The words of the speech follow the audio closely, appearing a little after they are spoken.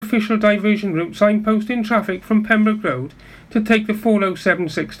artificial diversion route signposting traffic from Pembroke Road to take the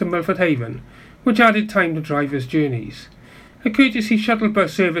 4076 to Milford Haven, which added time to drivers' journeys. A courtesy shuttle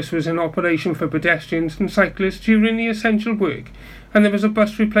bus service was in operation for pedestrians and cyclists during the essential work, and there was a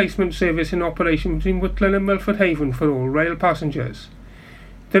bus replacement service in operation between Butler and Milford Haven for all rail passengers.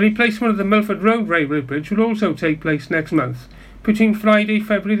 The replacement of the Milford Road Railway Bridge will also take place next month, between Friday,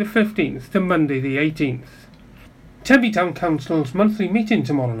 February the 15th to Monday the 18th. Tenby Town Council's monthly meeting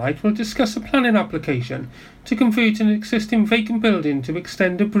tomorrow night will discuss a planning application to convert an existing vacant building to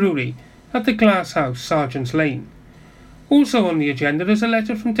extend a brewery at the Glass House, Sergeant's Lane. Also on the agenda is a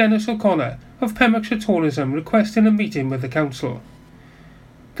letter from Dennis O'Connor of Pembrokeshire Tourism requesting a meeting with the council.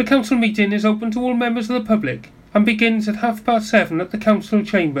 The council meeting is open to all members of the public and begins at 7:30 at the council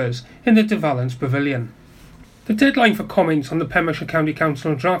chambers in the De Valence Pavilion. The deadline for comments on the Pembrokeshire County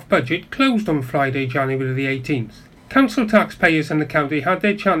Council draft budget closed on Friday, January the 18th. Council taxpayers in the county had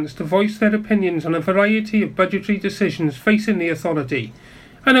their chance to voice their opinions on a variety of budgetary decisions facing the authority,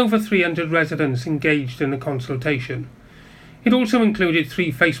 and over 300 residents engaged in the consultation. It also included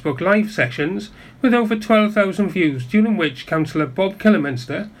 3 Facebook Live sessions with over 12,000 views, during which Councillor Bob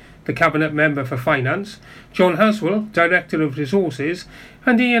Killerminster, the Cabinet Member for Finance, John Haswell, Director of Resources,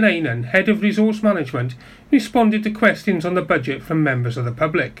 and Ian Ainan, Head of Resource Management, responded to questions on the budget from members of the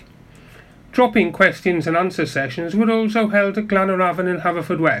public. Drop-in questions and answer sessions were also held at Glanaravan in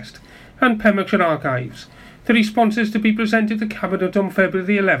Haverfordwest and Pembrokeshire Archives. The responses to be presented to Cabinet on February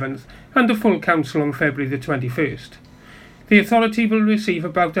the 11th and to full Council on February the 21st. The authority will receive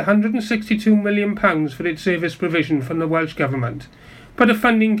about £162 million for its service provision from the Welsh Government, but a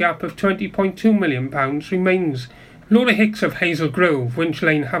funding gap of £20.2 million remains. Laura Hicks of Hazel Grove, Winch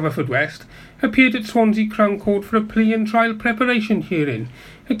Lane, Haverfordwest, appeared at Swansea Crown Court for a plea and trial preparation hearing,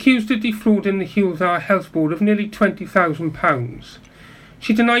 accused of defrauding the Hywel Health Board of nearly £20,000.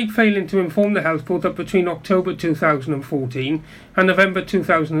 She denied failing to inform the Health Board that between October 2014 and November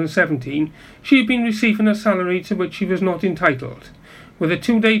 2017 she had been receiving a salary to which she was not entitled, with a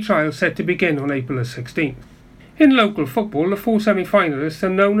 2-day trial set to begin on April 16th. In local football, the 4 semi-finalists are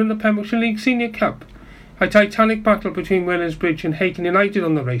known in the Pembrokeshire League Senior Cup. A titanic battle between Wellersbridge and Haken United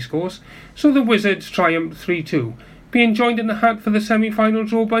on the racecourse saw the Wizards triumph 3-2, being joined in the hat for the semi-final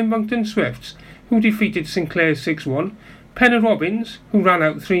draw by Monkton Swifts, who defeated St Clair 6-1, Penna Robbins, who ran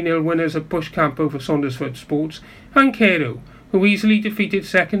out 3-0 winners at Bush Camp over Saundersfoot Sports, and Carew, who easily defeated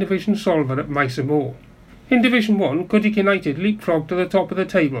 2nd Division Solver at Mice Moor. In Division 1, Goodwick United leapfrogged to the top of the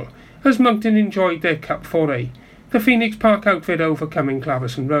table as Monkton enjoyed their cup foray, the Phoenix Park outfit overcoming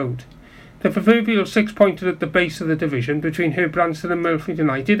Claverson Road. The proverbial 6-pointer at the base of the division between Herbrandston and Milford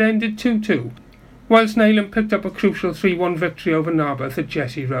United ended 2-2, whilst Neyland picked up a crucial 3-1 victory over Narberth at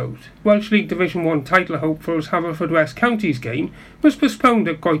Jesse Road. Welsh League Division 1 title hopefuls Haverfordwest County's game was postponed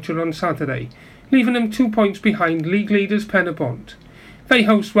at Goitre on Saturday, leaving them 2 points behind league leaders Penabont. They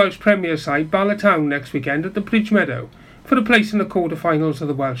host Welsh Premier side Bala Town next weekend at the Bridge Meadow for a place in the quarter-finals of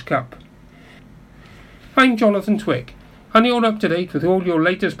the Welsh Cup. I'm Jonathan Twick, and you're up to date with all your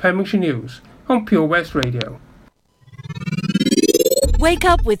latest Pembrokeshire news on Pure West Radio. Wake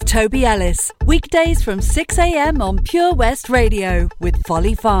up with Toby Ellis, weekdays from 6 a.m. on Pure West Radio with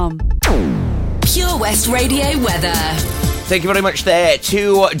Folly Farm. Pure West Radio weather. Thank you very much there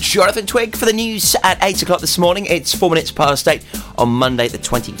to Jonathan Twigg for the news at 8 o'clock this morning. It's 4 minutes past 8 on Monday, the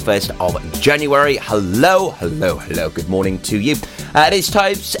 21st of January. Hello. Good morning to you. It is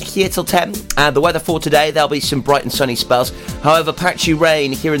times here till 10. The weather for today, there'll be some bright and sunny spells. However, patchy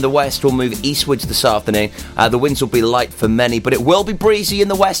rain here in the west will move eastwards this afternoon. The winds will be light for many, but it will be breezy in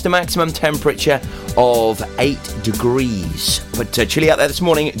the west, a maximum temperature of 8 degrees. But chilly out there this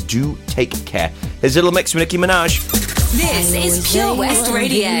morning, do take care. Here's a little mix from Nicki Minaj. This is Pure West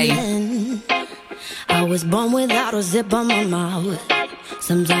Radio. I was born without a zip on my mouth.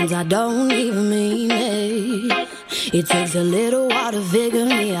 Sometimes I don't even mean it. It takes a little while to figure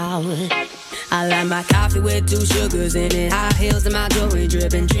me out. I like my coffee with 2 sugars in it. High heels and my jewelry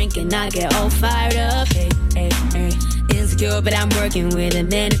dripping. Drinking, I get all fired up. Hey. Insecure, but I'm working with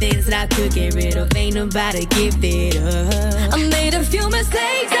it. Many things that I could get rid of. Ain't nobody give it up. I made a few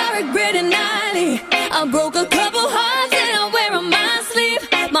mistakes, I regret it nightly. I broke a couple hearts and I wear on my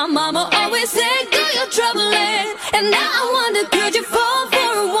sleeve. My mama always said, do your troubling. And now I wonder, could you fall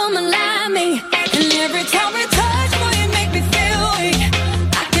for a woman like me? And every time we touch, boy, you make me feel weak.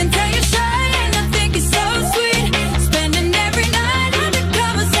 I can tell you're shy and I think you're so sweet. Spending every night under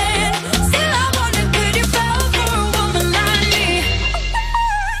covers and still I wonder, could you fall for a woman like me?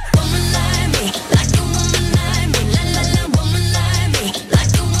 Woman like me, like a woman like me. La la la, woman like me,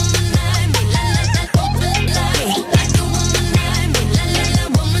 like a woman like me. La la la, woman like me, like a woman.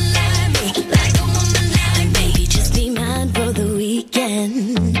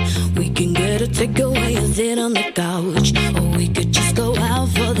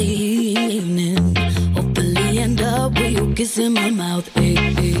 in my mouth. Hey,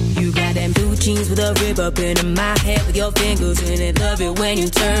 hey. You got them blue jeans with a rib up into my head with your fingers in it. Love it when you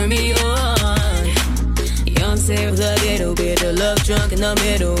turn me on. Young Sarah with a little bit of love drunk in the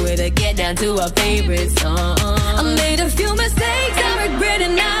middle with a get down to our favorite song. I made a few mistakes I regret it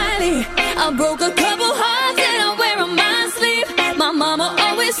nightly. I broke a couple hearts and I wear on my sleeve. My mama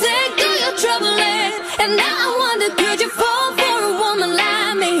always said, do your troubling. And now I wonder, could you fall for a woman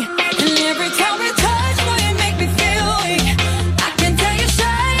like me? And every time we touch, boy, you make me feel weak. I can tell you're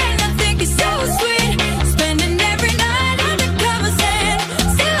shy and I think you're so sweet. Spending every night under covers and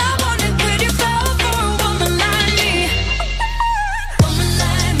still I wonder, could you fall for a woman like me? Woman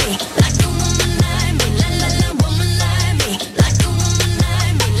like me, like a woman like me. La la la, woman like me, like a woman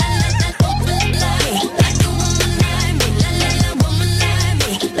like me. La la la, woman like me, like a woman like me. La la la, woman like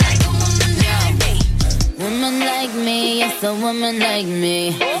me, like a woman like me. Woman like me, yes, a woman like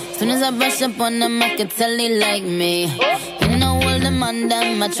me. Soon as I brush up on them, I can tell they like me. You know all them on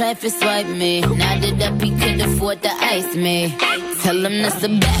them, I try to swipe me. Now that he could afford to ice me. Tell him that's a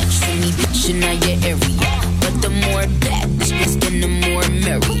bad me bitch in your area. But the more bad bitches, then the more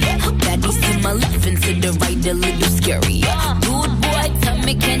merrier. Baddies to my left and to the right, a little scarier. Dude, boy, tell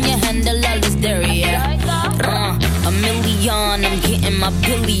me, can you handle all this dairy? A million, I'm getting my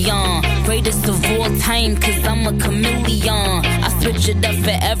billion. Greatest of all time, cause I'm a chameleon. I switch it up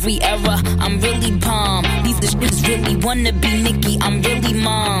for every era, I'm really bomb. These bitches really wanna be Nicki, I'm really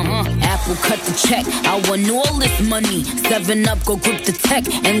mom. Apple cut the check, I want all this money. 7-Up, go grip the tech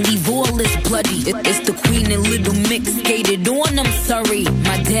and leave all this bloody. It's the queen and Little Mix, skated on, I'm sorry.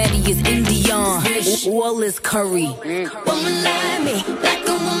 My daddy is Indian, all this curry. Woman like me, like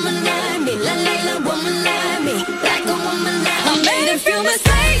a woman like me. La la la, woman like me, like a woman like me. I made a few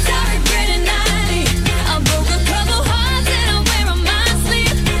mistakes, I regret it nightly. I broke a couple hearts and I wear on my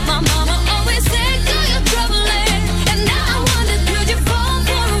sleeve. My mama always said, do your troubling. And now I wonder, could you fall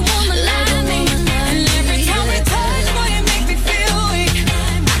for a woman like me? And every time we touch, boy, you make me feel weak.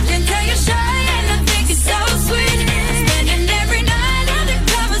 I can tell you're shy and I think you're so sweet. Spending every night under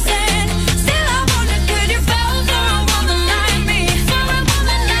covers and still I wonder, could you fall for a woman like me? For a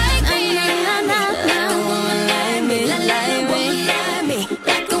woman like me. Like a woman like me. Like a woman like me.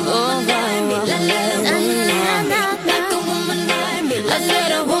 Like a woman like me. Like a woman like me. I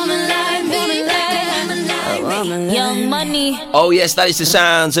said a woman like me. Young Money. Oh yes, that is the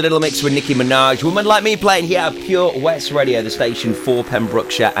sounds, a little mix with Nicki Minaj. Woman Like Me playing here at Pure West Radio, the station for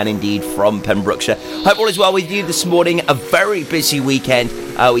Pembrokeshire and indeed from Pembrokeshire. Hope all is well with you this morning. A very busy weekend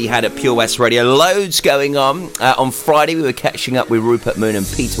we had at Pure West Radio. Loads going on. On Friday we were catching up with Rupert Moon and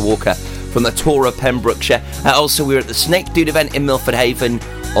Peter Walker from the tour of Pembrokeshire. Also we were at the Snake Dude event in Milford Haven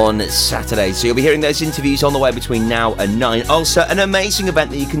on Saturday. So you'll be hearing those interviews on the way between now and 9. Also an amazing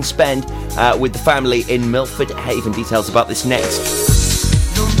event that you can spend with the family in Milford Haven. Details about this next.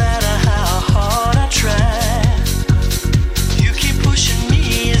 No matter how hard I try, you keep pushing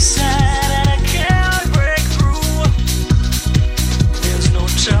me aside and I can't break through. There's no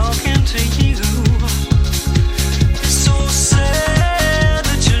talking to you. It's so sad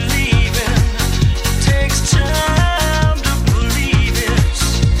that you're leaving. It takes time to believe it.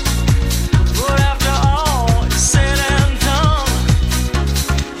 But after all is said and done,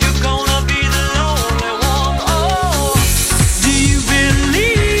 you're gonna be the lonely one. Oh, do you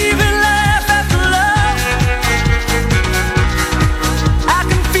believe in life after love? I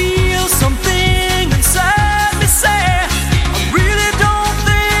can feel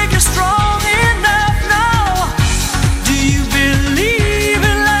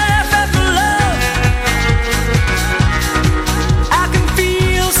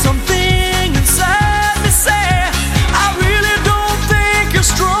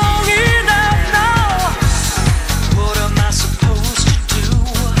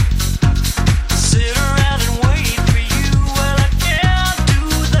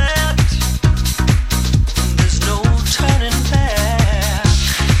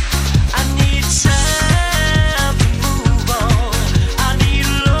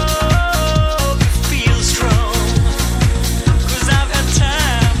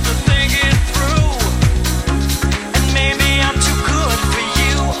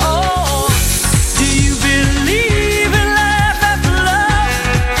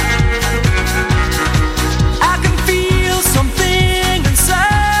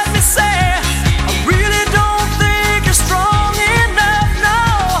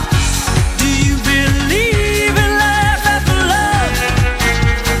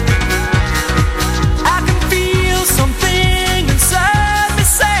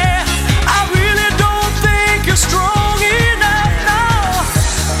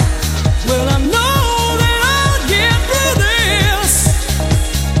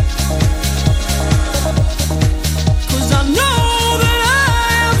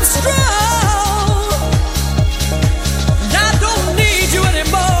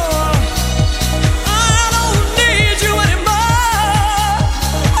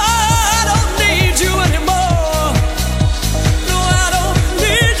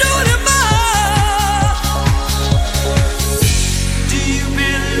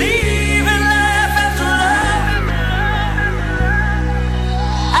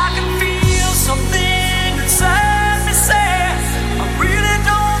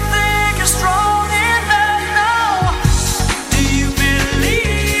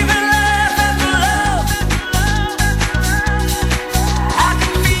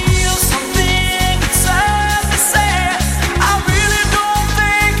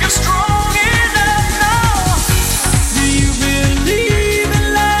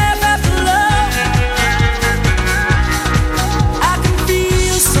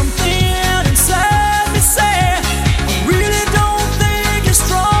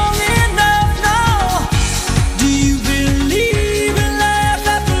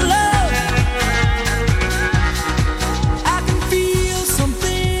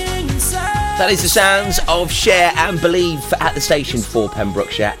That is the sounds of Share and Believe at the station for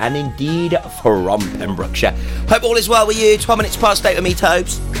Pembrokeshire, and indeed from Pembrokeshire. Hope all is well with you. 12 minutes past 8 with me,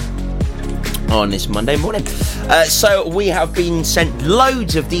 Tobes, on this Monday morning. So we have been sent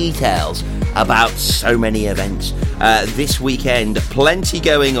loads of details about so many events this weekend. Plenty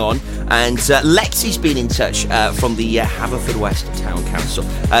going on. And Lexi's been in touch from the Haverfordwest Town Council.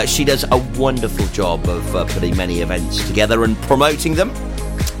 She does a wonderful job of putting many events together and promoting them.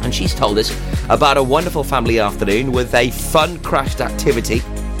 And she's told us about a wonderful family afternoon with a fun craft activity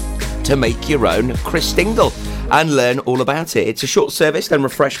to make your own Christingle and learn all about it. It's a short service, then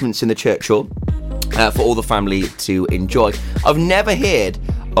refreshments in the church hall for all the family to enjoy. I've never heard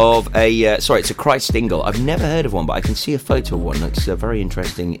of a it's a Christingle. I've never heard of one, but I can see a photo of one. Looks very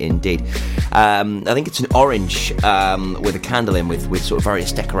interesting indeed. I think it's an orange with a candle in with sort of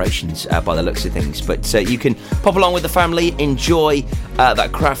various decorations by the looks of things. But you can pop along with the family, enjoy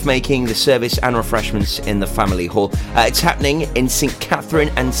that craft making, the service and refreshments in the family hall. It's happening in St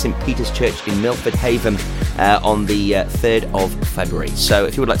Catherine and St Peter's Church in Milford Haven on the 3rd of February. So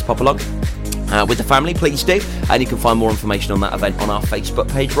if you would like to pop along with the family, please do, and you can find more information on that event on our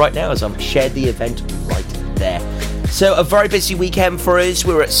Facebook page right now, as I've shared the event right there. So a very busy weekend for us.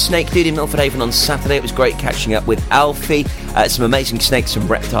 We were at Snake Dude in Milford Haven on Saturday. It was great catching up with Alfie. Some amazing snakes and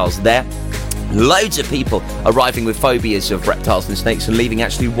reptiles there. Loads of people arriving with phobias of reptiles and snakes and leaving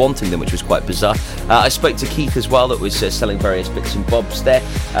actually wanting them, which was quite bizarre. I spoke to Keith as well, that was selling various bits and bobs there,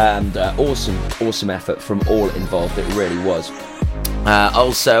 and awesome effort from all involved. It really was.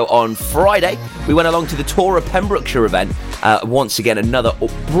 Also on Friday, we went along to the Tour of Pembrokeshire event. Once again, another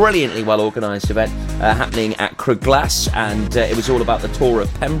brilliantly well organised event happening at Cruglass, and it was all about the Tour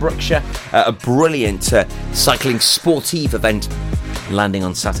of Pembrokeshire. A brilliant cycling sportive event landing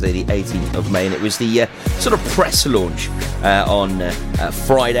on Saturday the 18th of May, and it was the sort of press launch on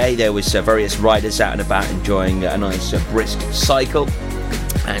Friday. There was various riders out and about enjoying a nice brisk cycle,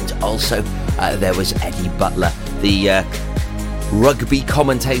 and also there was Eddie Butler, the rugby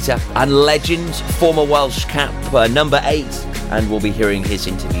commentator and legend, former Welsh cap, number 8, and we'll be hearing his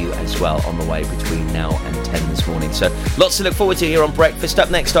interview as well on the way between now and 10 this morning. So lots to look forward to here on Breakfast.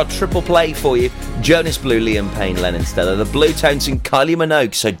 Up next, our triple play for you: Jonas Blue, Liam Payne, Lennon Stella, the Blue Tones and Kylie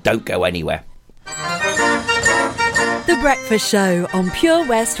Minogue, so don't go anywhere. The Breakfast Show on Pure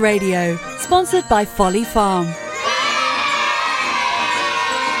West Radio, sponsored by Folly Farm.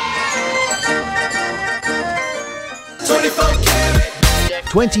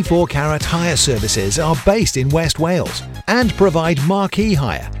 24-carat hire services are based in West Wales and provide marquee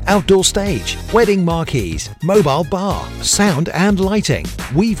hire, outdoor stage, wedding marquees, mobile bar, sound and lighting.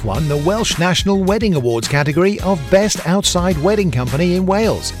 We've won the Welsh National Wedding Awards category of Best Outside Wedding Company in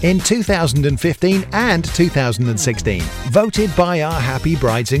Wales in 2015 and 2016, voted by our happy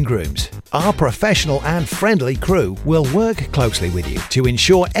brides and grooms. Our professional and friendly crew will work closely with you to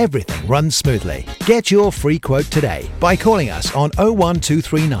ensure everything runs smoothly. Get your free quote today by calling us on 01239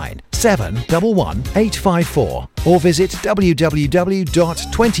 711 854 or visit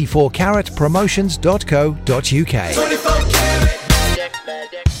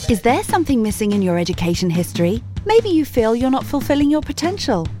www.24caratpromotions.co.uk. Is there something missing in your education history? Maybe you feel you're not fulfilling your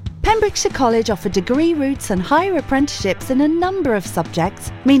potential. Pembrokeshire College offer degree routes and higher apprenticeships in a number of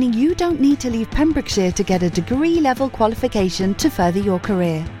subjects, meaning you don't need to leave Pembrokeshire to get a degree-level qualification to further your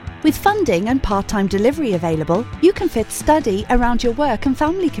career. With funding and part-time delivery available, you can fit study around your work and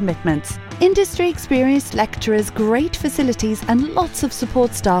family commitments. Industry-experienced lecturers, great facilities and lots of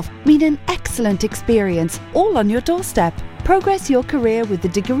support staff mean an excellent experience, all on your doorstep. Progress your career with the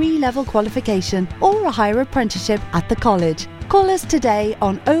degree-level qualification or a higher apprenticeship at the college. Call us today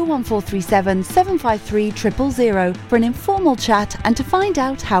on 01437 753 000 for an informal chat and to find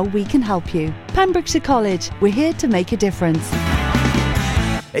out how we can help you. Pembrokeshire College, we're here to make a difference.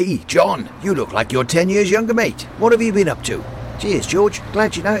 Hey, John, you look like you're 10 years younger, mate. What have you been up to? Cheers, George.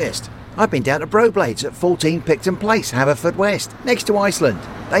 Glad you noticed. I've been down to Broblades at 14 Picton Place, Haverfordwest, next to Iceland.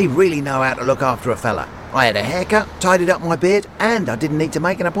 They really know how to look after a fella. I had a haircut, tidied up my beard, and I didn't need to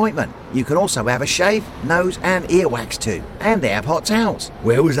make an appointment. You can also have a shave, nose and ear wax too. And they have hot towels.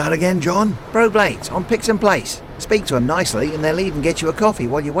 Where was that again, John? Broblades on Picton Place. Speak to them nicely and they'll even get you a coffee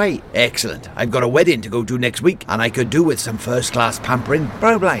while you wait. Excellent. I've got a wedding to go to next week and I could do with some first-class pampering.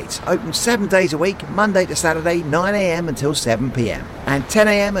 Broblades, open 7 days a week, Monday to Saturday, 9 a.m. until 7 p.m. and 10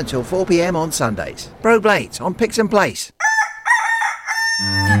 a.m. until 4 p.m. on Sundays. Broblades on Picton Place.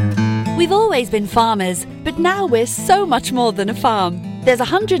 We've always been farmers, but now we're so much more than a farm. There's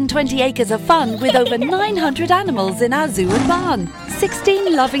 120 acres of fun with over 900 animals in our zoo and barn.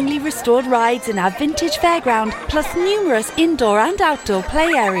 16 lovingly restored rides in our vintage fairground, plus numerous indoor and outdoor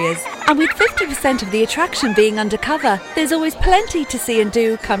play areas. And with 50% of the attraction being undercover, there's always plenty to see and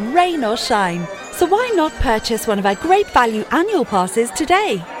do come rain or shine. So why not purchase one of our great value annual passes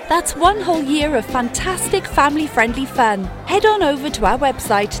today? That's one whole year of fantastic family-friendly fun. Head on over to our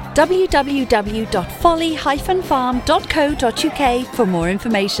website www.folly-farm.co.uk for more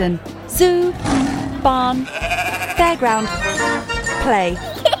information. Zoo, barn, fairground, play.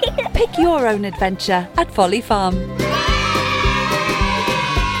 Pick your own adventure at Folly Farm.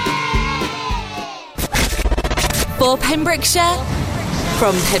 For Pembrokeshire,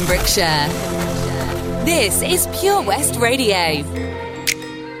 from Pembrokeshire. This is Pure West Radio.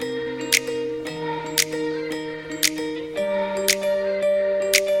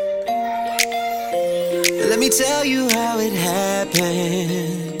 Let me tell you how it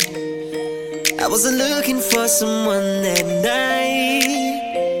happened. I wasn't looking for someone that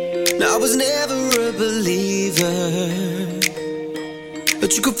night. No, I was never a believer,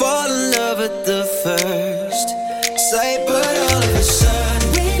 but you could fall in love at the first sight. But all of a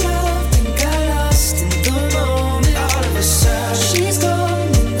sudden we loved and got lost in the moment. All of a sudden she's gone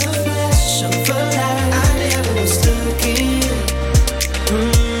in the flash of a light. I never was looking.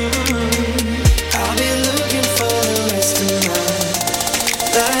 I'll be looking for the rest of my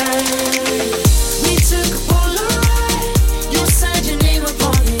life. We took a Polaroid. You signed your name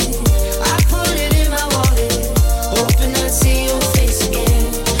upon it. I put it in my wallet, hoping I'd see your face again.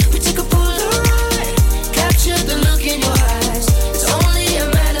 We took a Polaroid, captured the look in your eyes. It's only a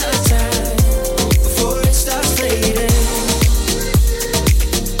matter of time before it starts fading.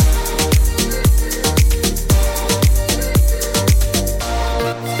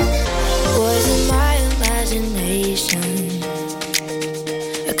 Was it my imagination?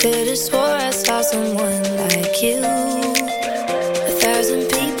 I could have swore I saw someone like you. 1,000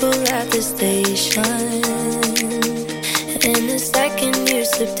 people at the station, and in a second you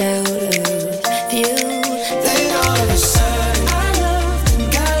slipped out of view. Then all of a sudden I loved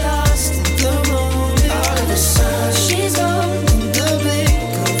and got lost in the moment. All of a sudden she's gone in the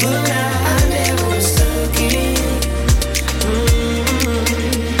blink of an eye. I never was looking.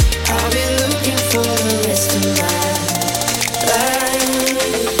 I'll be looking for the rest of my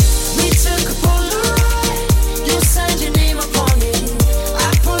life. We took a Polaroid. You signed your name upon it. I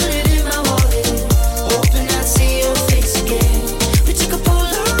put it in my wallet, hoping I'd see your face again. We took a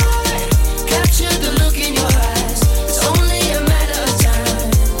Polaroid, captured the look in your eyes. It's only a matter of time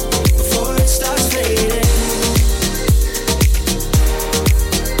before it starts fading.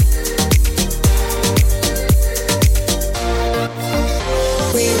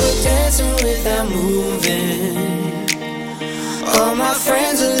 We were dancing without moving. All my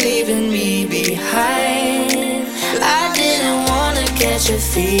friends are leaving me behind. I didn't wanna catch a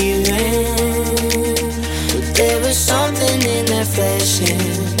feeling, but there was something in that flashing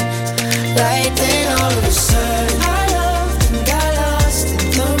light. Then all of a sudden I loved and got lost in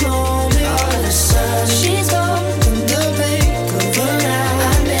the moment. All of a sudden she's gone in the blink of an eye.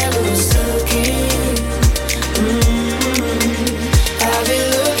 I never was looking. I'll be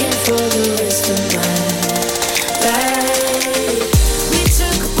looking for the rest of my life. We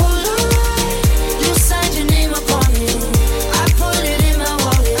took a Polaroid. You signed your name upon it. I put it in my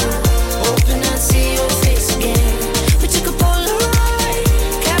wallet, hoping I'd see your face again. We took a Polaroid,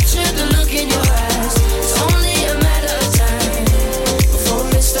 captured the look in your eyes. It's only a matter of time before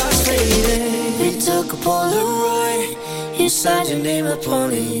it starts fading. We took a Polaroid. You signed your name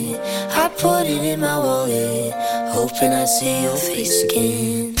upon it. I put it in my wallet, hoping I'd see your face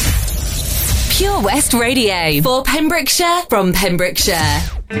again. Pure West Radio. For Pembrokeshire, from Pembrokeshire.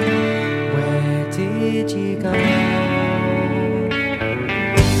 Where did you go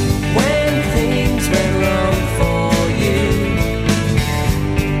when things went wrong for you?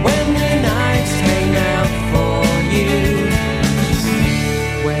 When the nights came out for you,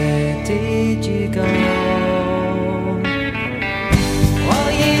 where did you go? All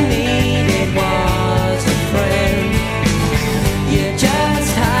you needed was a friend. You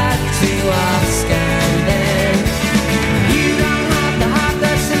just had to ask, and then you don't have to have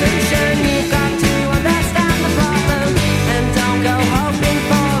the sympathy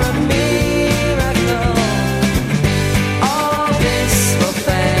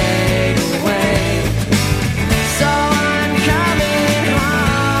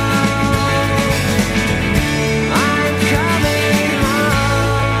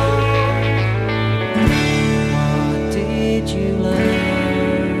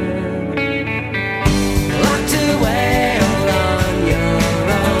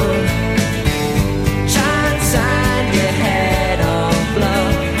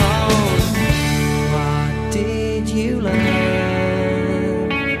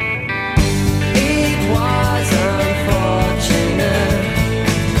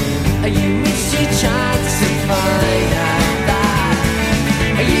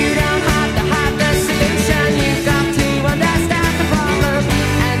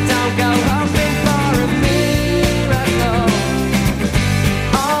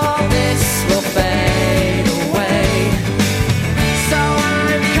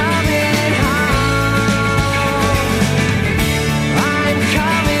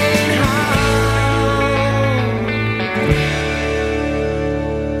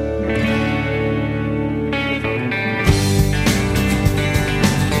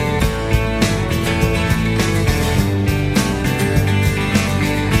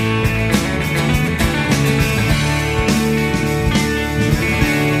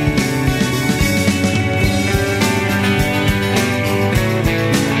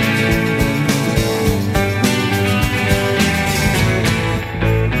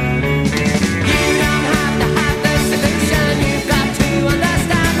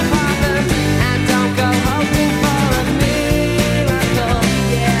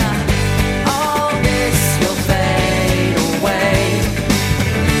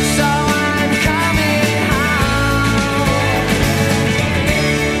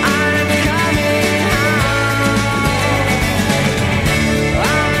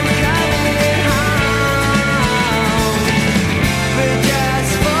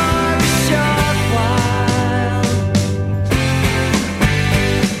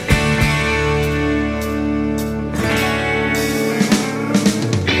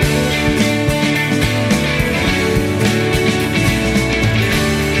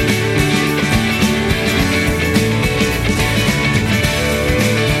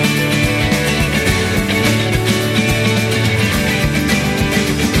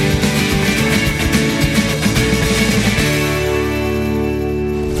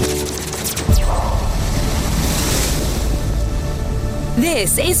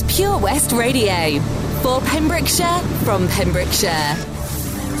This is Pure West Radio. For Pembrokeshire, from Pembrokeshire.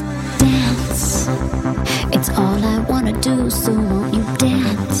 Dance, it's all I wanna do, so won't you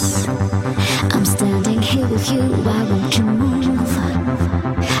dance? I'm standing here with you, why won't you move?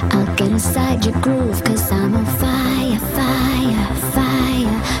 I'll get inside your groove, 'cause I'm on fire, fire,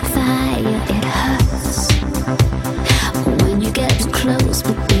 fire, fire. It hurts when you get too close,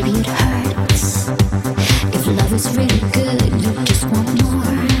 but baby it hurts. If love is really good, you just want more.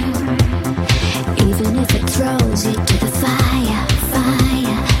 Even if it throws you to the fire,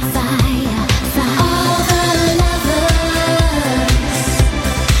 fire, fire, fire. All the lovers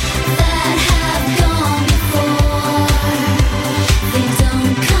that have gone before, they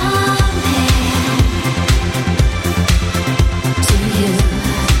don't compare to you.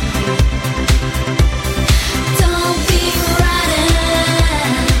 Don't be frightened,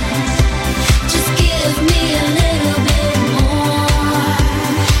 just give me a little bit more.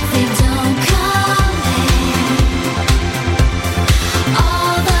 They don't compare.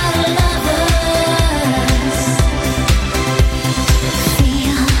 All the lovers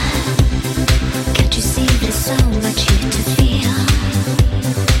feel. Can't you see there's so much here to feel?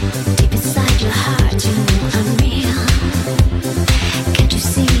 Deep inside your heart, you know I'm real. Can't you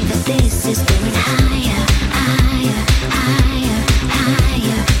see that this is going higher, higher, higher,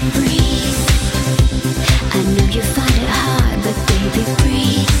 higher? Breathe. I know you find it hard, but baby,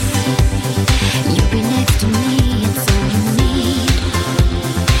 breathe. You'll be next to me, it's all you need.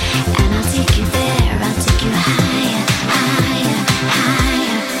 And I'll take you there, I'll take you higher, higher,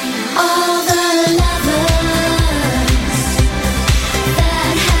 higher. All the lovers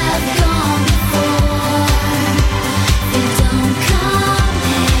that have gone before, they don't compare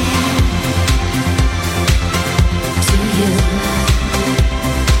to you.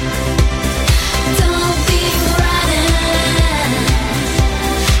 Don't be frightened,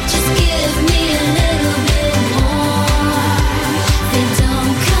 just give me a little bit more. They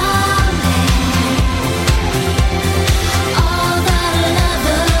don't compare. All the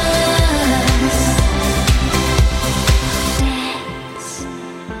lovers dance.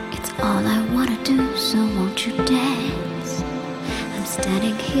 It's all I wanna do, so won't you dance? I'm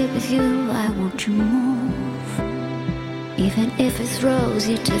standing here with you, why won't you move? Even if it throws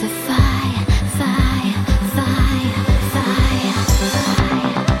you to the fire, fire, fire, fire, fire.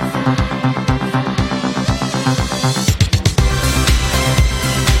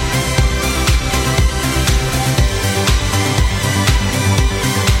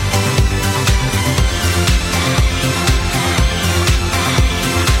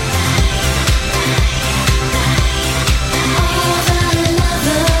 All the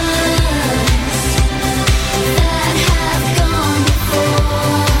lovers that have gone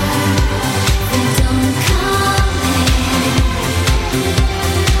before, they don't compare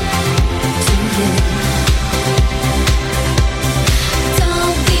to you.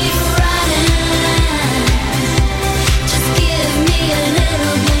 Don't be frightened, just give me a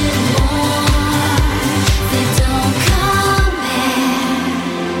little bit more. They don't compare.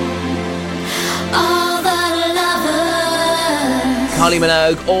 All the lovers. Kylie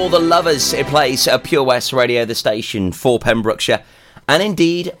Minogue, All the Lovers. It plays at Pure West Radio, the station for Pembrokeshire. And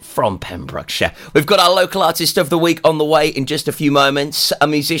indeed, from Pembrokeshire. We've got our local artist of the week on the way in just a few moments. A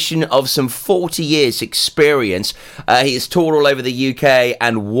musician of some 40 years experience. He has toured all over the UK,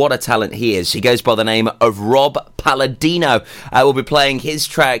 and what a talent he is. He goes by the name of Rob Palladino. We'll be playing his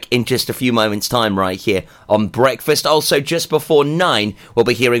track in just a few moments' time right here on Breakfast. Also, just before 9, we'll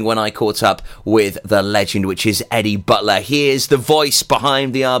be hearing When I Caught Up with the legend, which is Eddie Butler. He is the voice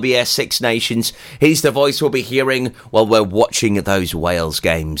behind the RBS Six Nations. He's the voice we'll be hearing while we're watching those Wales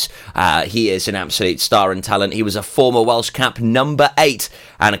games. He is an absolute star and talent. He was a former Welsh cap number 8,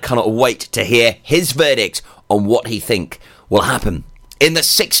 and I cannot wait to hear his verdict on what he think will happen in the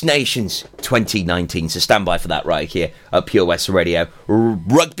Six Nations 2019. So stand by for that right here at Pure West Radio.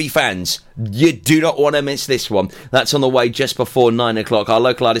 Rugby fans, you do not want to miss this one. That's on the way just before 9 o'clock. Our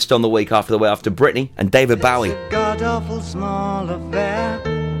local artist on the week after Britney and David Bowie. It's a god-awful small affair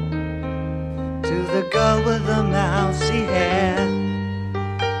to the girl with the mousy hair,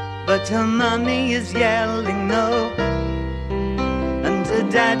 but her mummy is yelling no, and her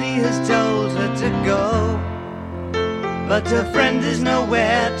daddy has told her to go. But her friend is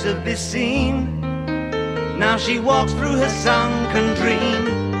nowhere to be seen. Now she walks through her sunken dream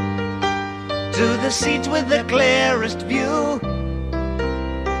to the seat with the clearest view,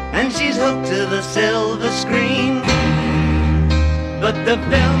 and she's hooked to the silver screen. But the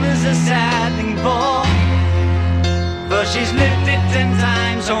film is a sad thing for, for she's lived it 10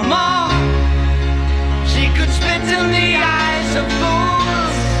 times or more. She could spit in the eyes of fools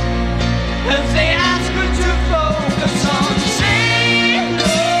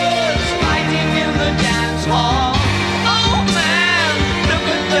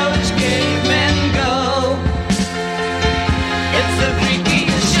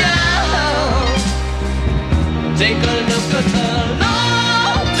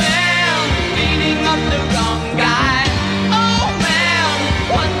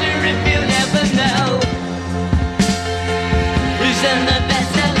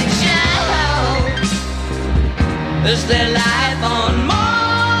Is there life on Mars?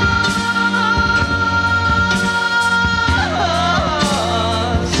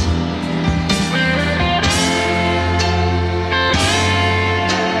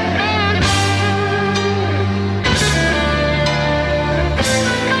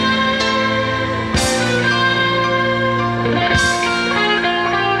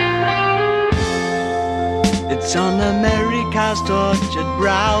 It's on America's tortured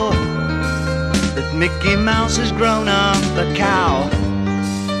brow that Mickey Mouse has grown up a cow.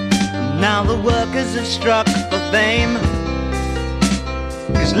 And now the workers have struck for fame,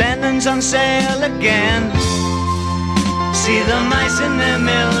 'cause Lennon's on sale again. See the mice in their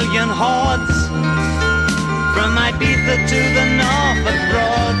million hordes, from Ibiza to the Norfolk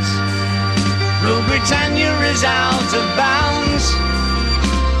Broads. Rule Britannia is out of bounds,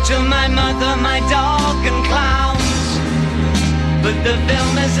 to my mother, my dog and clowns. But the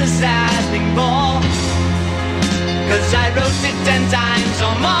film is a sad thing more, 'cause I wrote it 10 times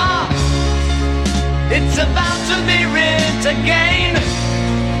or more. It's about to be writ again,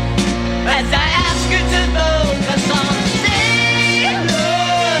 as I ask you to focus on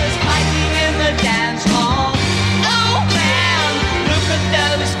sailors fighting in the dance hall. Oh man, look at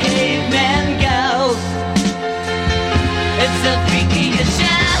those cavemen go. It's the freakiest show.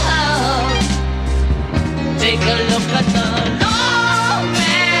 Take a look at the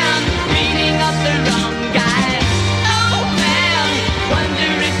lawman beating up the wrong guy. Oh man,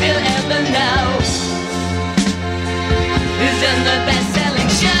 wonder if you'll ever know who's in the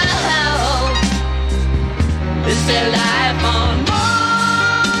best-selling show. Is there life on Mars?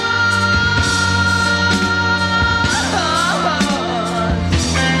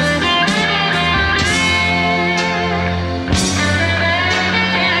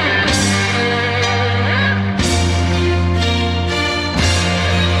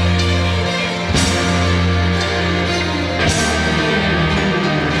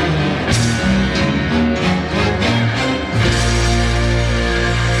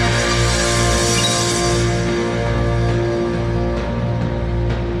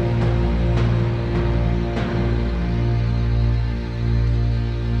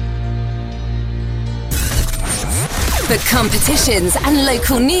 For competitions and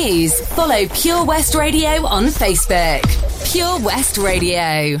local news, follow Pure West Radio on Facebook. Pure West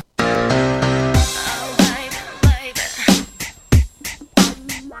Radio.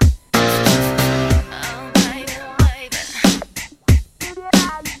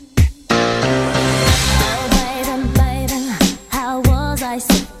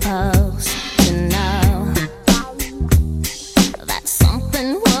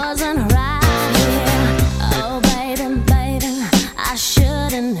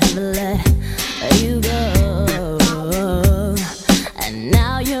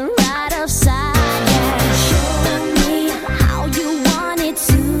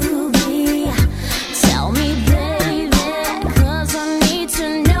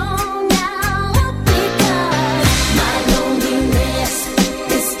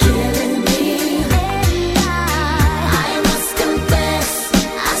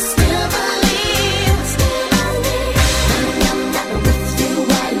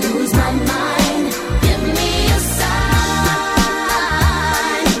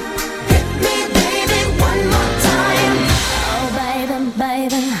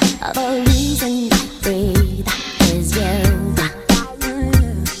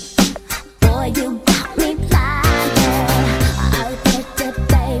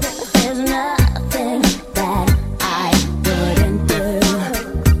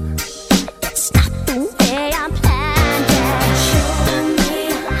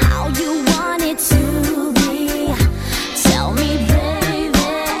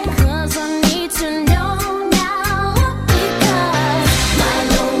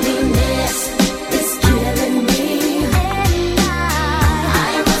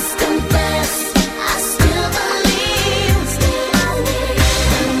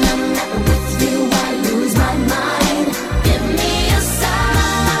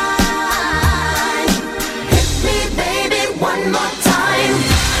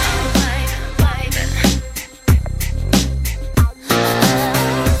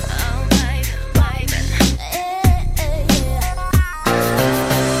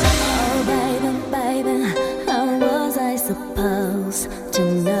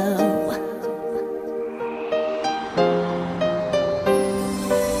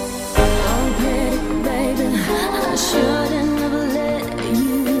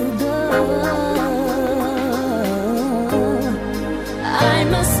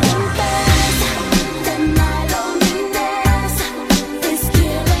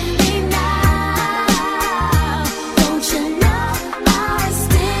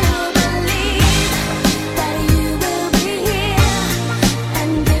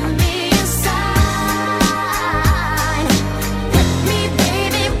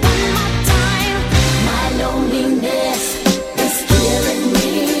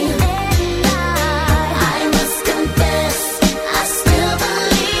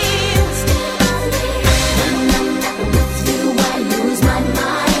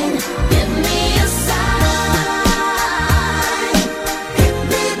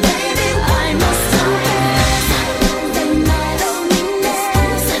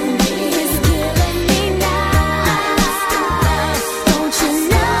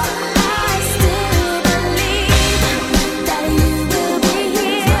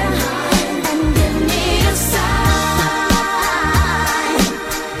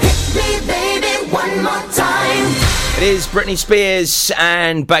 It is Britney Spears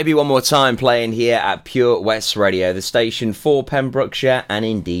and Baby One More Time playing here at Pure West Radio, the station for Pembrokeshire and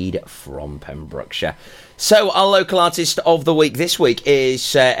indeed from Pembrokeshire. So our local artist of the week this week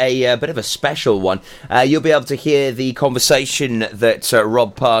is a bit of a special one. You'll be able to hear the conversation that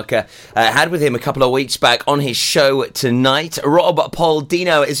Rob Parker had with him a couple of weeks back on his show tonight. Rob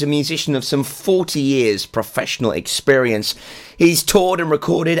Poldino is a musician of some 40 years professional experience. He's toured and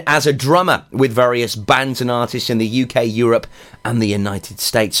recorded as a drummer with various bands and artists in the UK, Europe and the United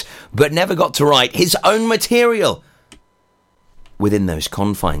States, but never got to write his own material within those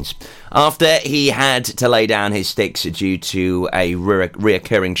confines. After he had to lay down his sticks due to a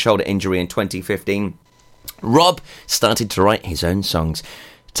reoccurring shoulder injury in 2015, Rob started to write his own songs.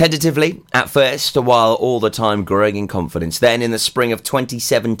 Tentatively, at first, while all the time growing in confidence. Then, in the spring of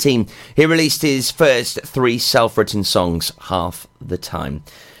 2017, he released his first 3 self-written songs, Half the Time.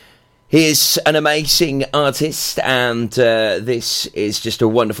 He is an amazing artist, and this is just a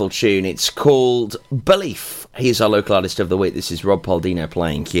wonderful tune. It's called Belief. He is our local artist of the week. This is Rob Poldino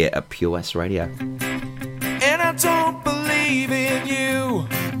playing here at Pure West Radio. And I don't believe in you,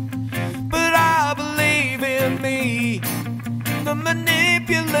 but I believe in me. The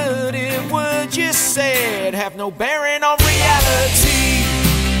manipulative words you said have no bearing on reality.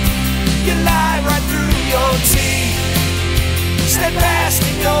 You lie right through your teeth, steadfast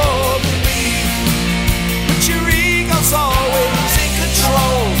in your belief, but your ego's always in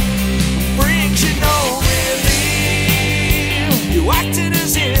control, brings you no relief. You acted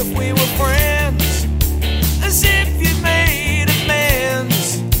as if we were friends, as if you made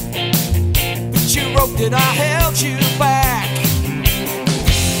amends, but you wrote that I held you back.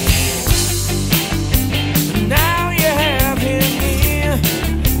 Now you have him here,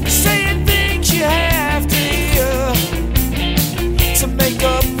 saying things you have to hear, to make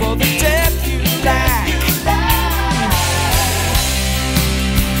up for the depth you lack.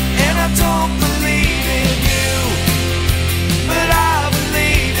 And I don't believe in you, but I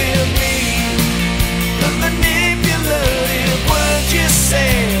believe in me. The manipulative words you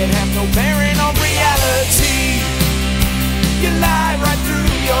said have no bearing on reality.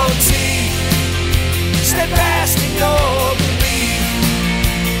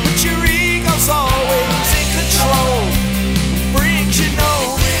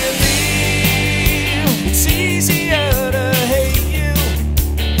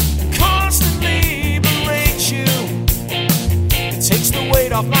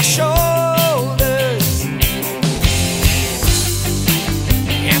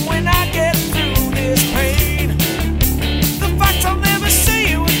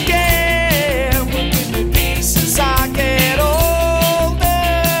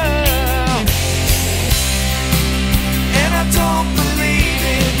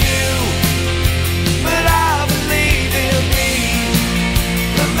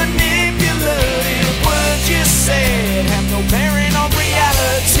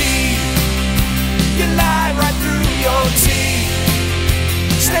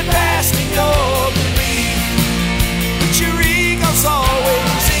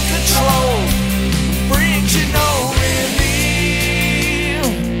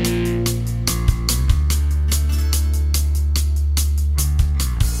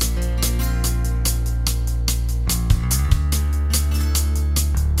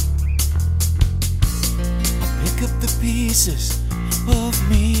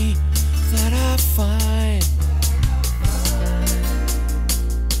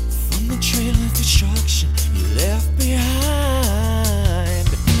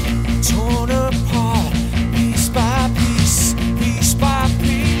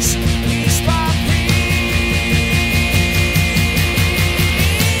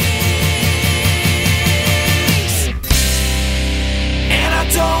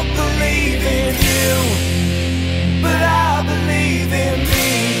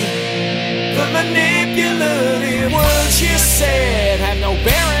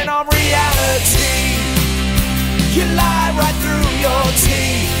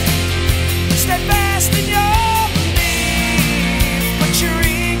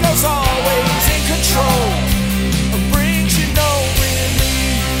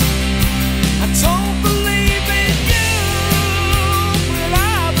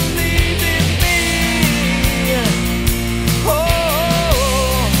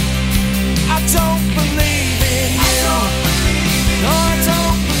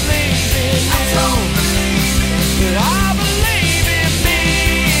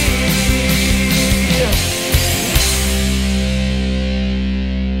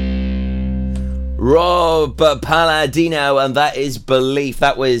 Palladino, and that is Belief.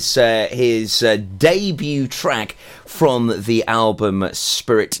 That was his debut track from the album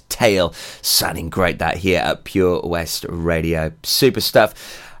Spirit Tale. Sounding great, that here at Pure West Radio. Super stuff.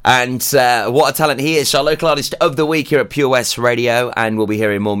 And what a talent he is. Our local artist of the week here at Pure West Radio, and we'll be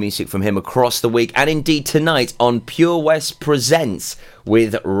hearing more music from him across the week, and indeed tonight on Pure West Presents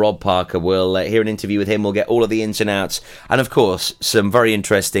with Rob Parker. We'll hear an interview with him. We'll get all of the ins and outs, and of course some very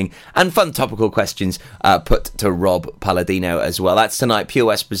interesting and fun topical questions put to Rob Palladino as well. That's tonight, Pure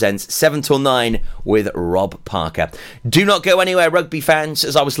West Presents 7 till 9 with Rob Parker. Do not go anywhere, rugby fans,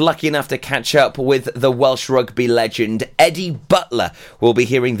 as I was lucky enough to catch up with the Welsh rugby legend Eddie Butler. We'll be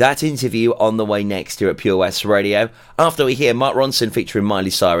hearing that interview on the way next here at Pure West Radio, after we hear Mark Ronson featuring Miley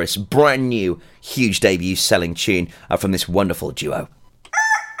Cyrus, brand new huge debut selling tune from this wonderful duo.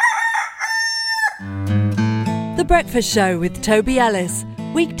 The Breakfast Show with Toby Ellis.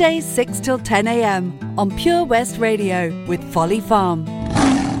 Weekdays 6 till 10 a.m. on Pure West Radio with Folly Farm.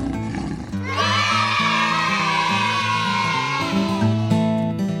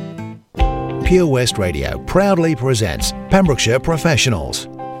 Pure West Radio proudly presents Pembrokeshire Professionals.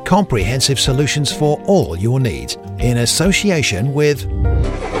 Comprehensive solutions for all your needs in association with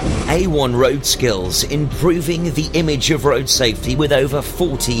A1 Road Skills, improving the image of road safety with over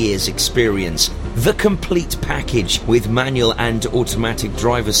 40 years experience. The complete package with manual and automatic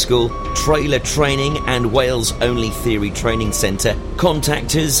driver school, trailer training and Wales only theory training centre.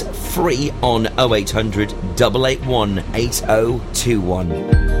 Contact us free on 0800 881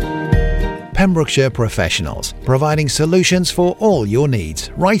 8021. Pembrokeshire Professionals, providing solutions for all your needs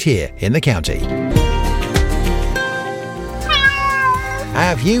right here in the county.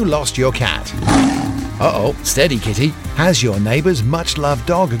 Have you lost your cat? Uh-oh, steady kitty. Has your neighbour's much-loved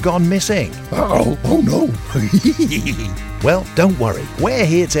dog gone missing? Uh-oh, oh no. Well, don't worry, we're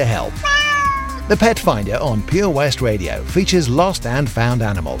here to help. The Pet Finder on Pure West Radio features lost and found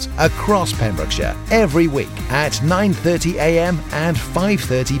animals across Pembrokeshire every week at 9:30 a.m. and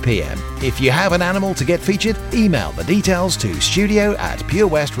 5:30 p.m. If you have an animal to get featured, email the details to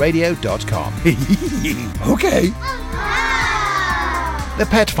studio@purewestradio.com. Okay. The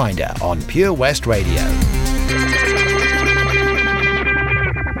Pet Finder on Pure West Radio.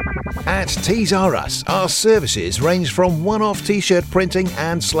 At Tees R Us, our services range from one-off t-shirt printing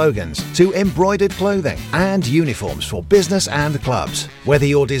and slogans to embroidered clothing and uniforms for business and clubs. Whether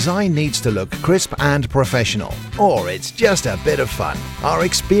your design needs to look crisp and professional, or it's just a bit of fun, our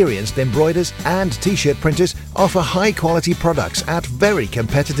experienced embroiders and t-shirt printers offer high-quality products at very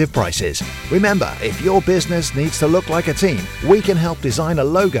competitive prices. Remember, if your business needs to look like a team, we can help design a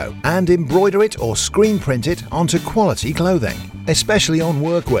logo and embroider it or screen print it onto quality clothing, especially on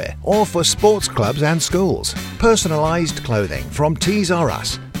workwear or for sports clubs and schools. Personalised clothing from Tees R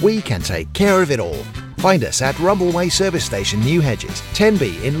Us. We can take care of it all. Find us at Rumbleway Service Station, New Hedges,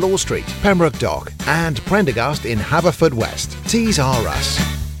 10B in Law Street, Pembroke Dock, and Prendergast in Haverfordwest. Tees R Us.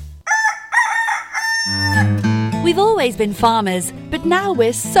 We've always been farmers, but now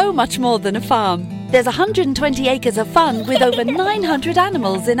we're so much more than a farm. There's 120 acres of fun with over 900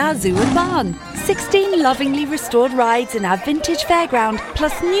 animals in our zoo and barn, 16 lovingly restored rides in our vintage fairground,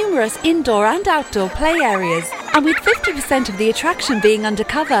 plus numerous indoor and outdoor play areas. And with 50% of the attraction being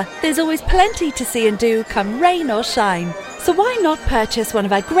undercover, there's always plenty to see and do come rain or shine. So why not purchase one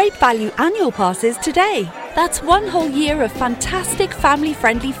of our great value annual passes today? That's one whole year of fantastic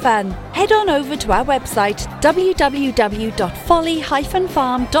family-friendly fun. Head on over to our website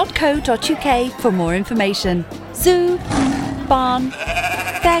www.folly-farm.co.uk for more information. Zoo, barn,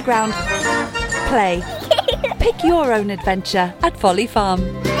 fairground, play. Pick your own adventure at Folly Farm.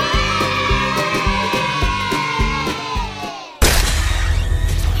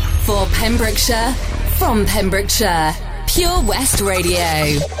 For Pembrokeshire, from Pembrokeshire, Pure West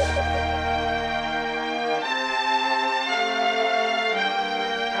Radio.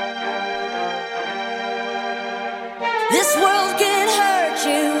 This world can hurt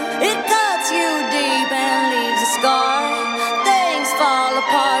you, it cuts you deep and leaves a scar. Things fall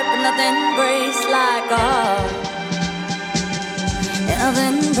apart, but nothing breaks like a heart.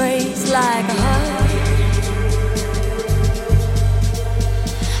 Nothing breaks like a heart.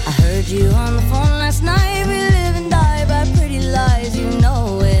 I heard you on the phone last night. We live and die by pretty lies, you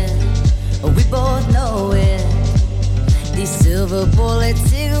know it. We both know it. These silver bullet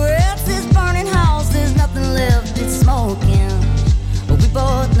cigarettes, this burning house, there's nothing left, it's smoking. We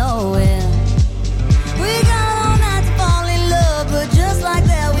both know it. We got all night to fall in love, but just like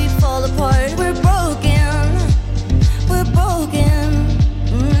that we fall apart. We're broken, we're broken.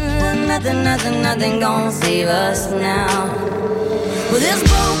 Nothing gonna save us now. Well, this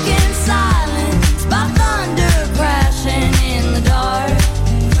broken silence by thunder.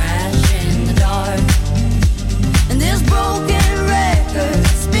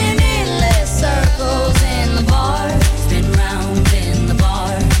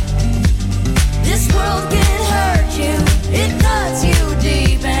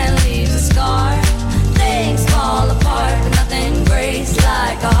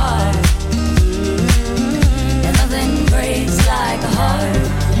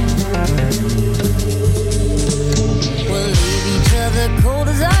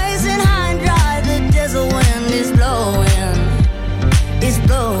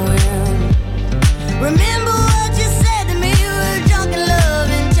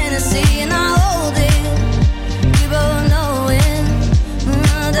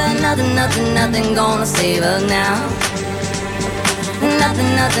 Nothing gonna save her now.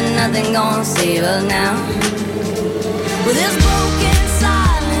 Nothing gonna save her now. With this broken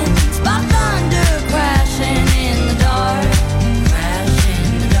silence, by thunder crashing in the dark,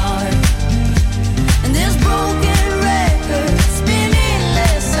 and this broken record spinning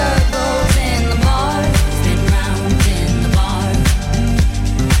less circles in the bar, spin round in the bar.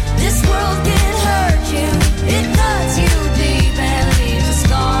 This world can hurt you, it cuts you deep and leaves a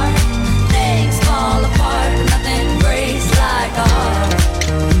scar. Things fall apart, but nothing breaks like a heart.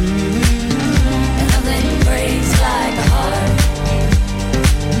 And nothing breaks like a heart.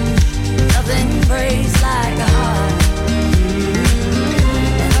 Nothing breaks like a heart.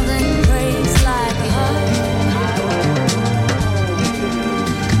 And nothing breaks like a heart.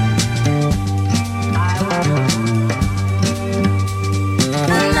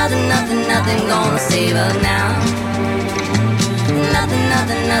 Nothing gonna save her now.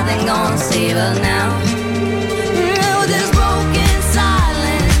 Nothing gonna save her now. With this broken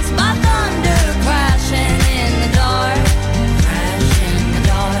silence, by thunder crashing in the dark,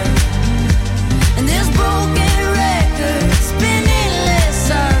 and this broken record spinning less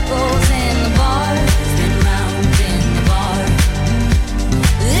circles in the bar, spin round in the bar.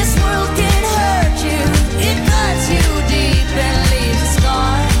 This world can hurt you, it cuts you deep and leaves a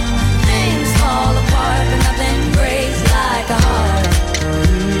scar. Things fall apart, but nothing breaks like a heart.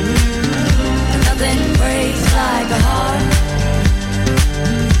 Nothing breaks like a heart.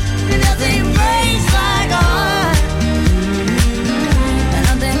 Nothing breaks like a heart.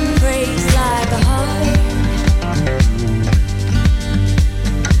 Nothing breaks like a heart.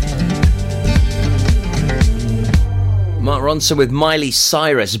 Mark Ronson with Miley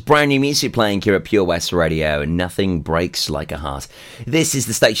Cyrus, brand new music playing here at Pure West Radio. Nothing breaks like a heart. This is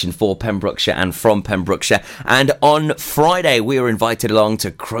the station for Pembrokeshire and from Pembrokeshire. And on Friday, we were invited along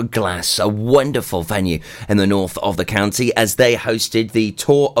to Cruglass, a wonderful venue in the north of the county, as they hosted the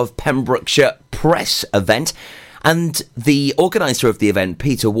Tour of Pembrokeshire press event. And the organiser of the event,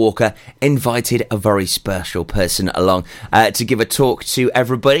 Peter Walker, invited a very special person along to give a talk to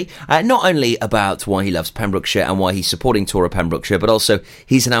everybody, not only about why he loves Pembrokeshire and why he's supporting Tour of Pembrokeshire, but also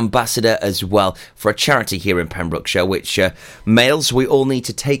he's an ambassador as well for a charity here in Pembrokeshire, which males we all need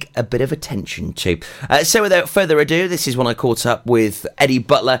to take a bit of attention to. So without further ado, this is when I caught up with Eddie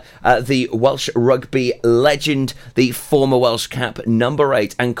Butler, the Welsh rugby legend, the former Welsh cap number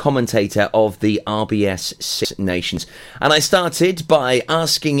 8 and commentator of the RBS Six Nations. And I started by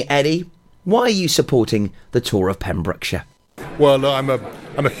asking Eddie, why are you supporting the Tour of Pembrokeshire? Well, I'm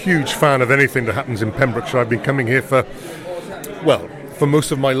a huge fan of anything that happens in Pembrokeshire. I've been coming here for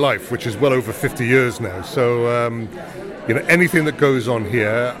most of my life, which is well over 50 years now. So, anything that goes on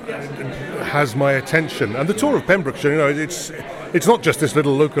here has my attention. And the Tour of Pembrokeshire, it's not just this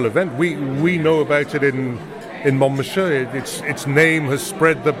little local event. We know about it in Monmouthshire. Its name has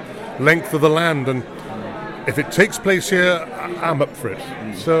spread the length of the land, and if it takes place here, I'm up for it.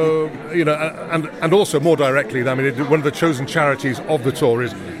 So, and also more directly, one of the chosen charities of the tour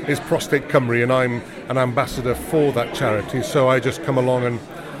is Prostate Cymru, and I'm an ambassador for that charity. So I just come along and,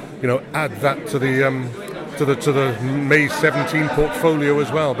 add that to the May 17 portfolio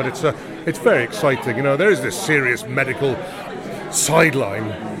as well. But it's very exciting. There is this serious medical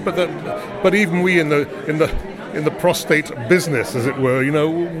sideline, but even we in the prostate business, as it were,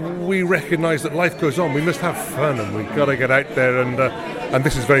 we recognise that life goes on. We must have fun, and we've got to get out there, and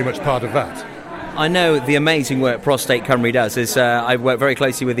this is very much part of that. I know the amazing work Prostate Cymru does. I work very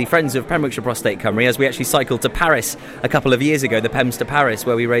closely with the Friends of Pembrokeshire Prostate Cymru, as we actually cycled to Paris a couple of years ago, the PEMS to Paris,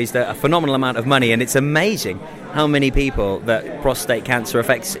 where we raised a phenomenal amount of money, and it's amazing how many people that prostate cancer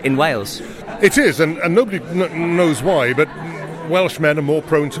affects in Wales. It is, and nobody knows why, but Welshmen are more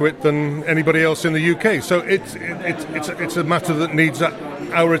prone to it than anybody else in the UK. So it's a matter that needs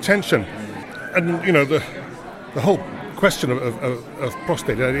our attention. And the whole question of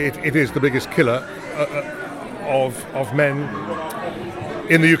prostate, it is the biggest killer of men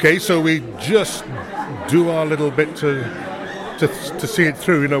in the UK. So we just do our little bit to see it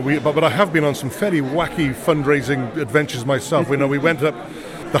through. But I have been on some fairly wacky fundraising adventures myself. We went up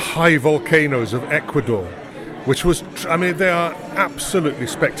the high volcanoes of Ecuador, which was, they are absolutely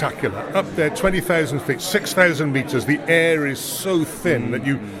spectacular. Up there, 20,000 feet, 6,000 metres, the air is so thin that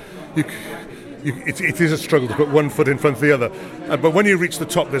it is a struggle to put one foot in front of the other. But when you reach the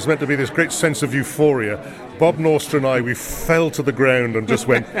top, there's meant to be this great sense of euphoria. Bob Norster and I, we fell to the ground and just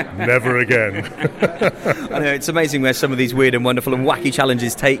went, never again. I know, it's amazing where some of these weird and wonderful and wacky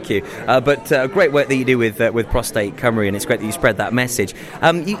challenges take you. But great work that you do with Prostate Cymru, and it's great that you spread that message.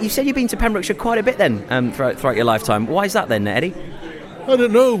 You said you've been to Pembrokeshire quite a bit then throughout your lifetime. Why is that then, Eddie? I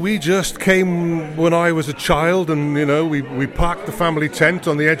don't know, we just came when I was a child, and, you know, we parked the family tent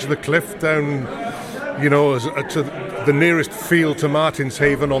on the edge of the cliff down, you know, to the nearest field to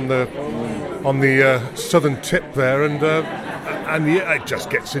Martinshaven on the southern tip there, and yeah, it just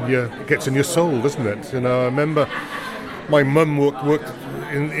gets in your soul, doesn't it? You know, I remember my mum worked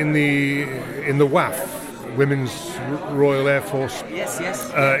in the WAF, Women's Royal Air Force,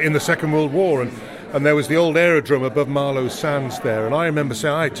 in the Second World War, and there was the old aerodrome above Marlow Sands there, and I remember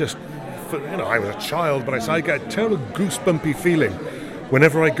saying, I was a child, but I get a terrible goosebumpy feeling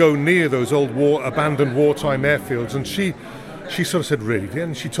whenever I go near those old abandoned wartime airfields. And she sort of said, really?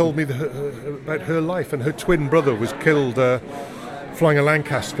 And she told me about her life, and her twin brother was killed flying a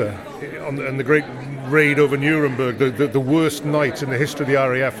Lancaster on the great raid over Nuremberg, the worst night in the history of the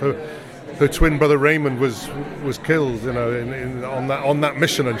RAF. Her twin brother Raymond was killed, you know, on that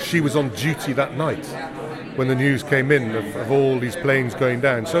mission, and she was on duty that night when the news came in of all these planes going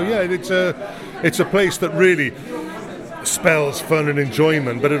down. So yeah, it's a place that really spells fun and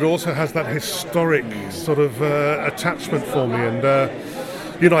enjoyment, but it also has that historic sort of attachment for me. And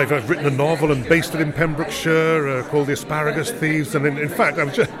you know, I've written a novel and based it in Pembrokeshire called The Asparagus Thieves, and in fact,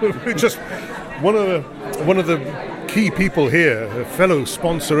 I'm just one of the key people here, a fellow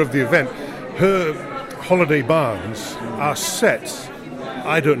sponsor of the event. Her holiday barns are set,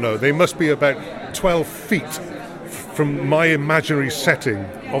 I don't know, they must be about 12 feet from my imaginary setting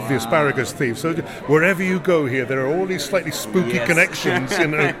of The Asparagus Thief. So wherever you go here, there are all these slightly spooky connections, you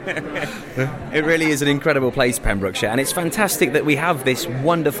know. It really is an incredible place, Pembrokeshire, and it's fantastic that we have this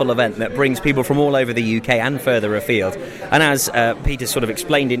wonderful event that brings people from all over the UK and further afield. And as Peter sort of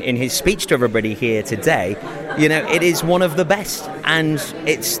explained in his speech to everybody here today, you know, it is one of the best, and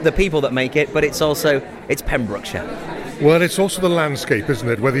it's the people that make it, but it's Pembrokeshire. Well, it's also the landscape, isn't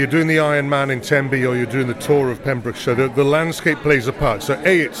it? Whether you're doing the Ironman in Tenby or you're doing the tour of Pembrokeshire, the landscape plays a part. So,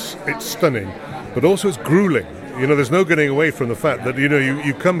 it's stunning, but also it's grueling. You know, there's no getting away from the fact that, you know,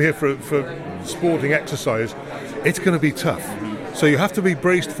 you come here for sporting exercise, it's going to be tough. So you have to be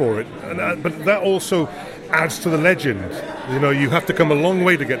braced for it. But that also adds to the legend. You know, you have to come a long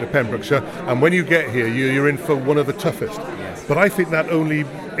way to get to Pembrokeshire, and when you get here, you're in for one of the toughest. But I think that only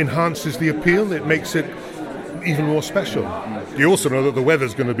enhances the appeal. It makes it even more special. You also know that the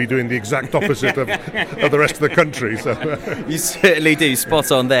weather's going to be doing the exact opposite of the rest of the country. So you certainly do,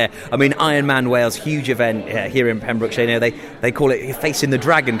 spot on there. I mean, Ironman Wales, huge event here in Pembrokeshire. You know, they call it Facing the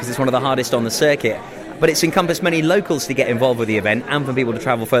Dragon because it's one of the hardest on the circuit. But it's encompassed many locals to get involved with the event and for people to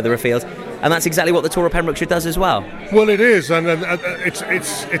travel further afield. And that's exactly what the Tour of Pembrokeshire does as well. Well, it is, and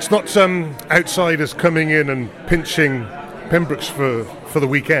it's not some outsiders coming in and pinching Pembrokeshire for the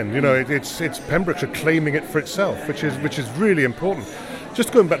weekend. You know, it's Pembrokeshire claiming it for itself, which is really important.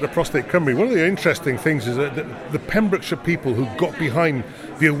 Just going back to Prostate Cymru, one of the interesting things is that the Pembrokeshire people who got behind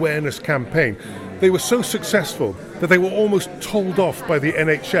the awareness campaign, they were so successful that they were almost told off by the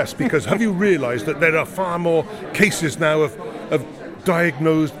NHS because have you realised that there are far more cases now of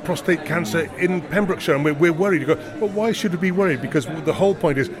diagnosed prostate cancer in Pembrokeshire, and we're worried. You go, well, why should we be worried? Because the whole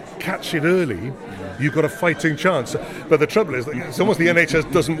point is catch it early, you've got a fighting chance. But the trouble is that it's almost the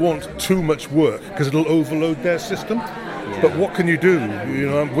NHS doesn't want too much work because it'll overload their system. Yeah. But what can you do? You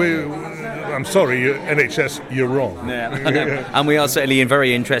know, I'm sorry, NHS, you're wrong. Yeah. And we are certainly in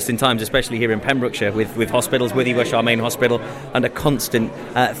very interesting times, especially here in Pembrokeshire, with hospitals, Withybush, our main hospital, under constant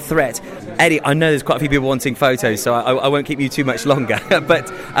threat. Eddie, I know there's quite a few people wanting photos, so I won't keep you too much longer.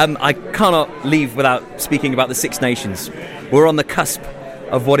 But I cannot leave without speaking about the Six Nations. We're on the cusp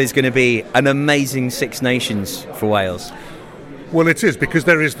of what is going to be an amazing Six Nations for Wales. Well, it is, because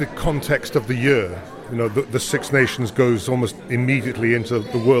there is the context of the year. You know, the Six Nations goes almost immediately into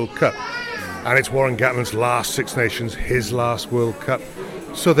the World Cup. And it's Warren Gatland's last Six Nations, his last World Cup.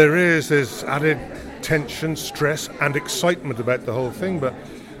 So there's added tension, stress and excitement about the whole thing. But,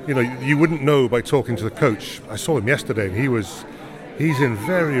 you know, you wouldn't know by talking to the coach. I saw him yesterday and he's in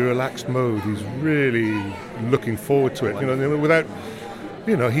very relaxed mode. He's really looking forward to it. You know, without,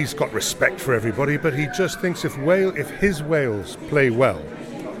 you know, he's got respect for everybody, but he just thinks if his Wales play well,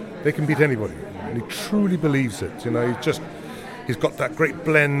 they can beat anybody. And he truly believes it. You know, he's got that great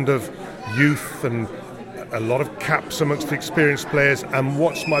blend of youth and a lot of caps amongst the experienced players. And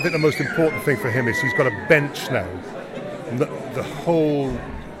I think the most important thing for him is he's got a bench now. The whole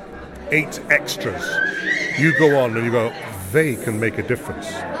 8 extras. You go on and you go, they can make a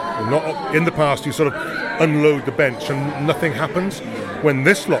difference. Not in the past, you sort of unload the bench and nothing happens. When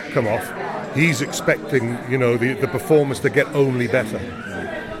this lot come off, he's expecting, you know, the performance to get only better.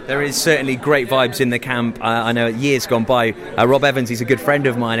 There is certainly great vibes in the camp. I know years gone by, Rob Evans, he's a good friend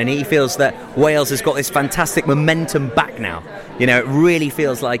of mine, and he feels that Wales has got this fantastic momentum back now. You know, it really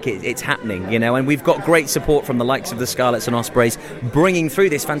feels like it's happening, you know, and we've got great support from the likes of the Scarlets and Ospreys bringing through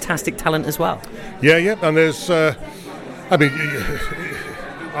this fantastic talent as well. Yeah, and there's, I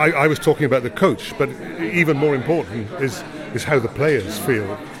was talking about the coach, but even more important is how the players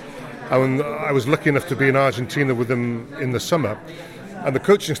feel. I was lucky enough to be in Argentina with them in the summer, and the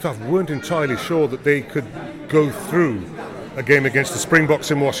coaching staff weren't entirely sure that they could go through a game against the Springboks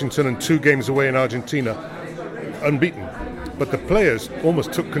in Washington and 2 games away in Argentina unbeaten. But the players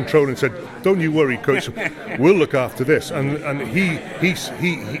almost took control and said, "Don't you worry, coach, we'll look after this." And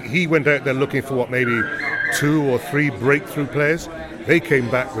he went out there looking for maybe 2 or 3 breakthrough players. They came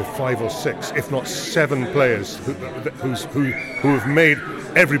back with 5 or 6, if not 7 players who have made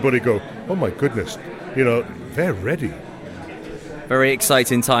everybody go, "Oh my goodness, you know, they're ready." Very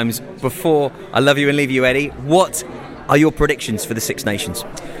exciting times. Before I love you and leave you, Eddie, what are your predictions for the Six Nations?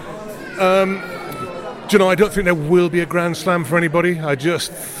 Do you know, I don't think there will be a Grand Slam for anybody. I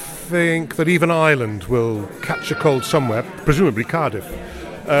just think that even Ireland will catch a cold somewhere, presumably Cardiff.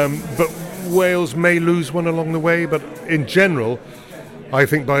 But Wales may lose one along the way, but in general, I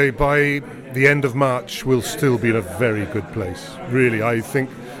think by the end of March we'll still be in a very good place. Really, I think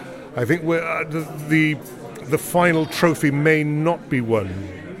we're, the final trophy may not be won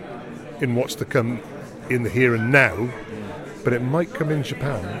in what's to come in the here and now, but it might come in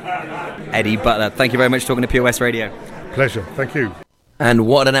Japan. Eddie Butler, thank you very much for talking to Pure West Radio. Pleasure, thank you. And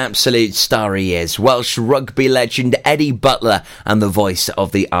what an absolute star he is. Welsh rugby legend Eddie Butler and the voice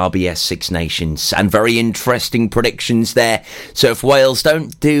of the RBS Six Nations. And very interesting predictions there. So if Wales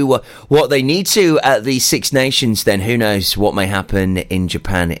don't do what they need to at the Six Nations, then who knows what may happen in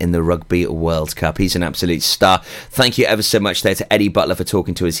Japan in the Rugby World Cup. He's an absolute star. Thank you ever so much there to Eddie Butler for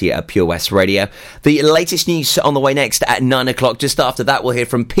talking to us here at Pure West Radio. The latest news on the way next at 9 o'clock. Just after that, we'll hear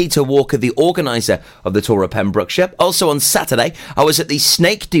from Peter Walker, the organiser of the Tour of Pembrokeshire. Also on Saturday, I was at the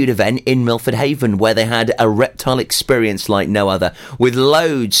Snake Dude event in Milford Haven, where they had a reptile experience like no other, with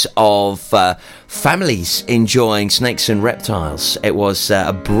loads of families enjoying snakes and reptiles. It was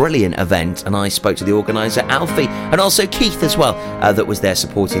a brilliant event, and I spoke to the organiser Alfie and also Keith as well, that was there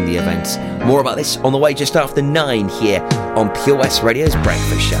supporting the event. More about this on the way just after 9 here on Pure West Radio's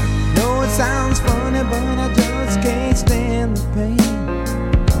Breakfast Show. No, it sounds funny, but I just can't stand the pain.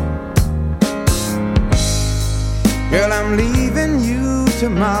 Girl, I'm leaving you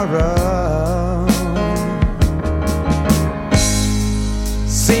tomorrow.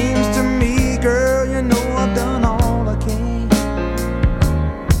 Seems to me, girl, you know I've done all I can.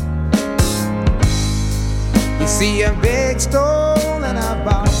 You see, I beg, stole, and I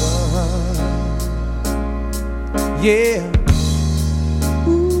borrowed. Yeah.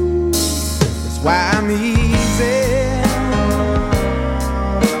 Ooh, that's why I'm easy.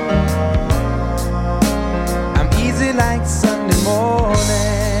 Like Sunday morning.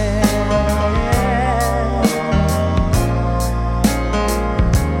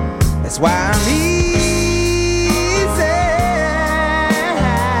 That's why I'm easy.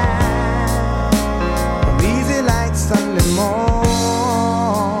 I'm easy like Sunday morning.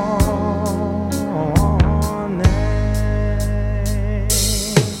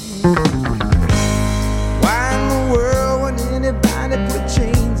 Why in the world would anybody put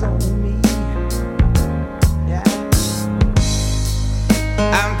chains on me?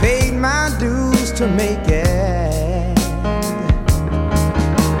 I paid my dues to make it.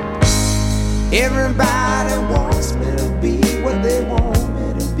 Everybody wants me to be what they want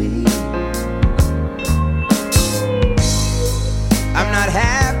me to be. I'm not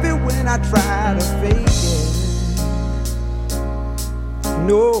happy when I try to fake it.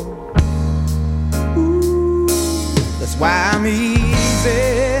 No. Ooh, that's why I'm easy.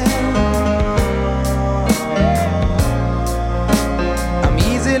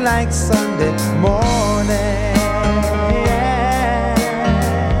 Like Sunday morning.